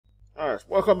Alright,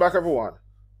 welcome back everyone.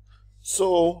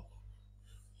 So,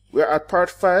 we're at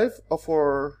part 5 of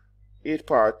our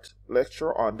 8-part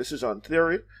lecture on decision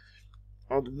theory.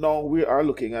 And now we are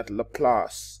looking at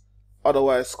Laplace,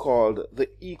 otherwise called the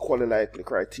equally likely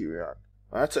criterion.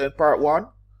 Alright, so in part 1,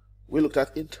 we looked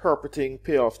at interpreting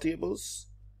payoff tables.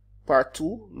 Part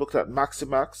 2 looked at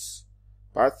maximax.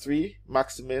 Part 3,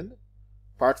 maximin.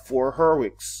 Part 4,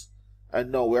 Hurwicks.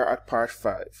 And now we're at part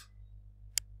 5.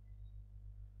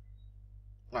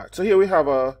 Alright, so here we have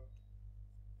a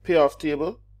payoff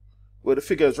table where the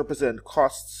figures represent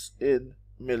costs in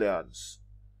millions.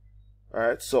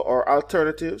 Alright, so our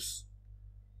alternatives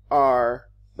are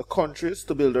the countries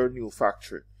to build our new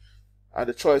factory. And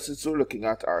the choices we're looking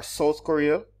at are South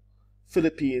Korea,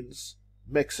 Philippines,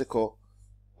 Mexico,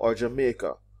 or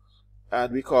Jamaica.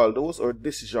 And we call those our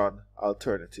decision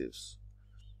alternatives.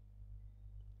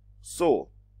 So,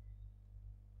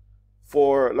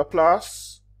 for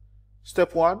Laplace,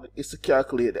 step 1 is to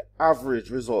calculate the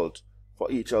average result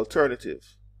for each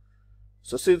alternative.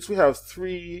 So since we have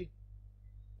 3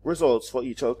 results for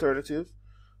each alternative,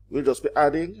 we'll just be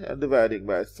adding and dividing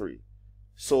by 3.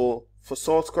 So for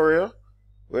South Korea,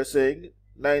 we're saying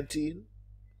 19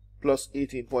 plus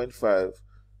 18.5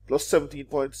 plus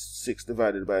 17.6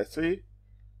 divided by 3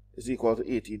 is equal to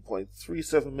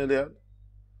 18.37 million.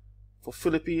 For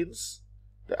Philippines,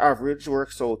 the average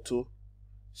works out to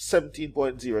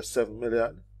 17.07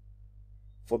 million.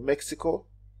 For Mexico,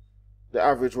 the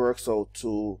average works out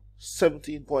to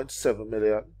 17.7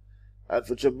 million. And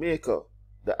for Jamaica,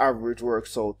 the average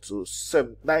works out to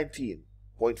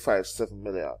 19.57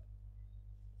 million.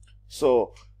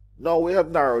 So now we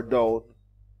have narrowed down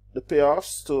the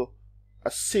payoffs to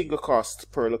a single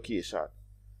cost per location.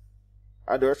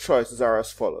 And our choices are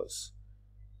as follows.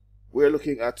 We're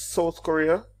looking at South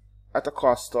Korea at a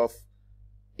cost of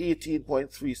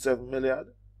 18.37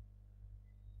 million,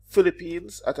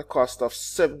 Philippines at a cost of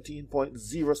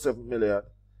 17.07 million,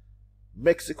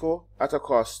 Mexico at a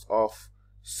cost of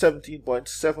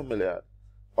 17.7 million,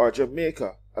 or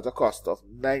Jamaica at a cost of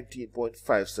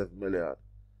 19.57 million.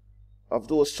 Of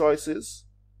those choices,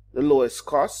 the lowest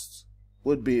cost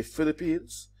would be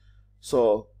Philippines,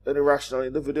 so any rational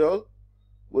individual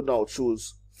would now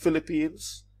choose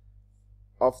Philippines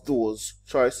of those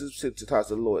choices since it has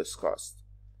the lowest cost.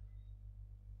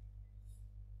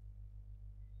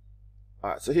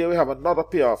 Alright, so here we have another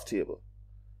payoff table.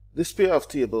 This payoff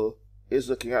table is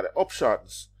looking at the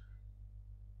options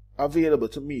available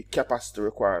to meet capacity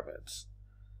requirements.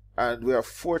 And we have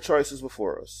 4 choices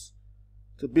before us.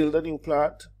 To build a new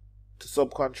plant, to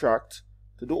subcontract,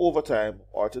 to do overtime,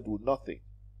 or to do nothing.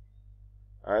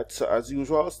 Alright, so as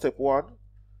usual, step 1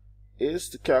 is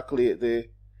to calculate the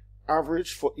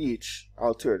average for each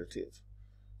alternative.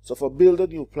 So for build a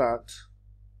new plant,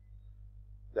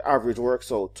 the average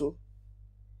works out to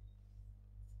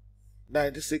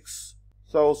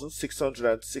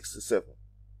 96,667.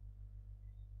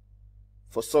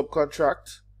 For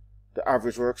subcontract, the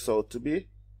average works out to be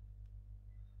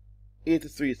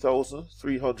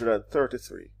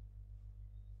 83,333.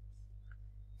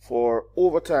 For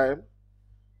overtime,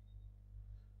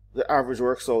 the average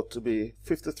works out to be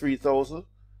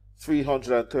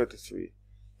 53,333.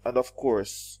 And of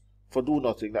course, for do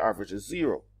nothing, the average is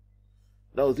 0.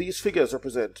 Now these figures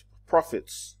represent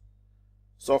profits.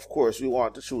 So of course we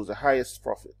want to choose the highest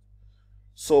profit.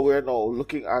 So we're now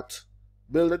looking at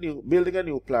building a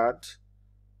new plant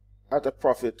at a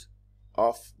profit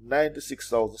of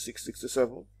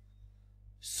 96,667,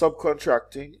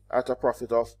 subcontracting at a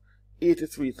profit of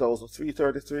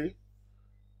 83,333,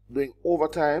 doing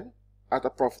overtime at a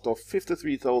profit of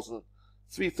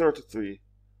 53,333,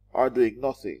 or doing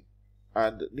nothing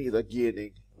and neither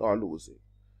gaining nor losing.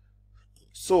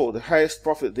 So the highest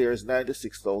profit there is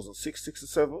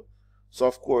 96,667. So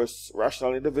of course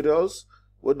rational individuals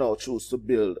would now choose to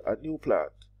build a new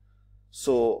plant.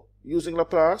 So using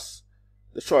Laplace,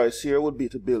 the choice here would be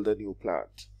to build a new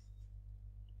plant.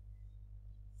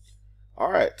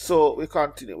 Alright, so we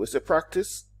continue. We say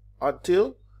practice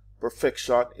until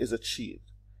perfection is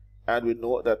achieved. And we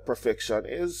know that perfection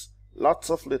is lots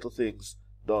of little things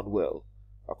done well.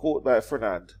 A quote by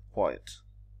Fernand Point.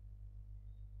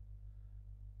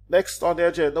 Next on the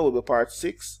agenda will be part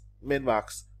 6,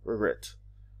 min-max regret.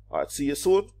 Alright, see you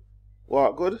soon.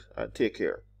 Walk good and take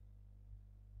care.